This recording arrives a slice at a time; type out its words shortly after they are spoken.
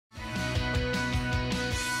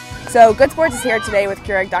So Good Sports is here today with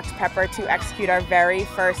Keurig Dr. Pepper to execute our very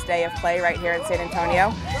first day of play right here in San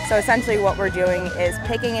Antonio. So essentially what we're doing is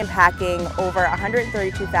picking and packing over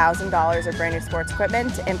 $132,000 of brand new sports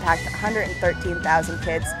equipment to impact 113,000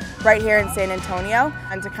 kids right here in San Antonio.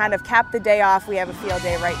 And to kind of cap the day off, we have a field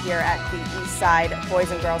day right here at the East Side Boys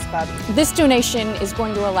and Girls Club. This donation is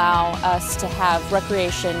going to allow us to have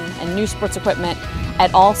recreation and new sports equipment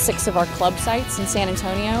at all 6 of our club sites in San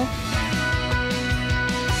Antonio.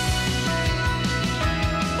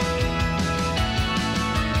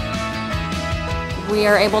 We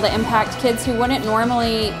are able to impact kids who wouldn't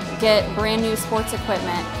normally get brand new sports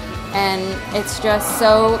equipment, and it's just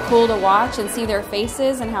so cool to watch and see their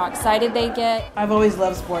faces and how excited they get. I've always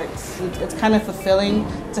loved sports. It's kind of fulfilling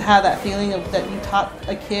to have that feeling of that you taught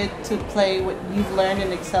a kid to play what you've learned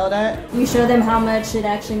and excelled at. You show them how much it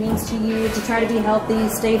actually means to you, to try to be healthy,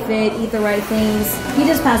 stay fit, eat the right things. You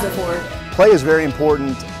just pass it forward. Play is very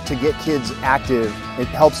important to get kids active. It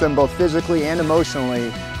helps them both physically and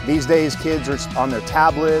emotionally. These days kids are on their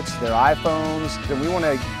tablets, their iPhones, and we want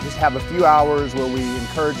to just have a few hours where we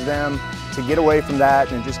encourage them to get away from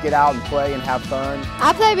that and just get out and play and have fun.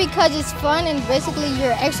 I play because it's fun and basically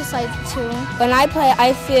you're exercising too. When I play,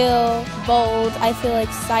 I feel bold, I feel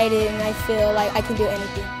excited, and I feel like I can do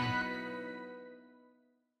anything.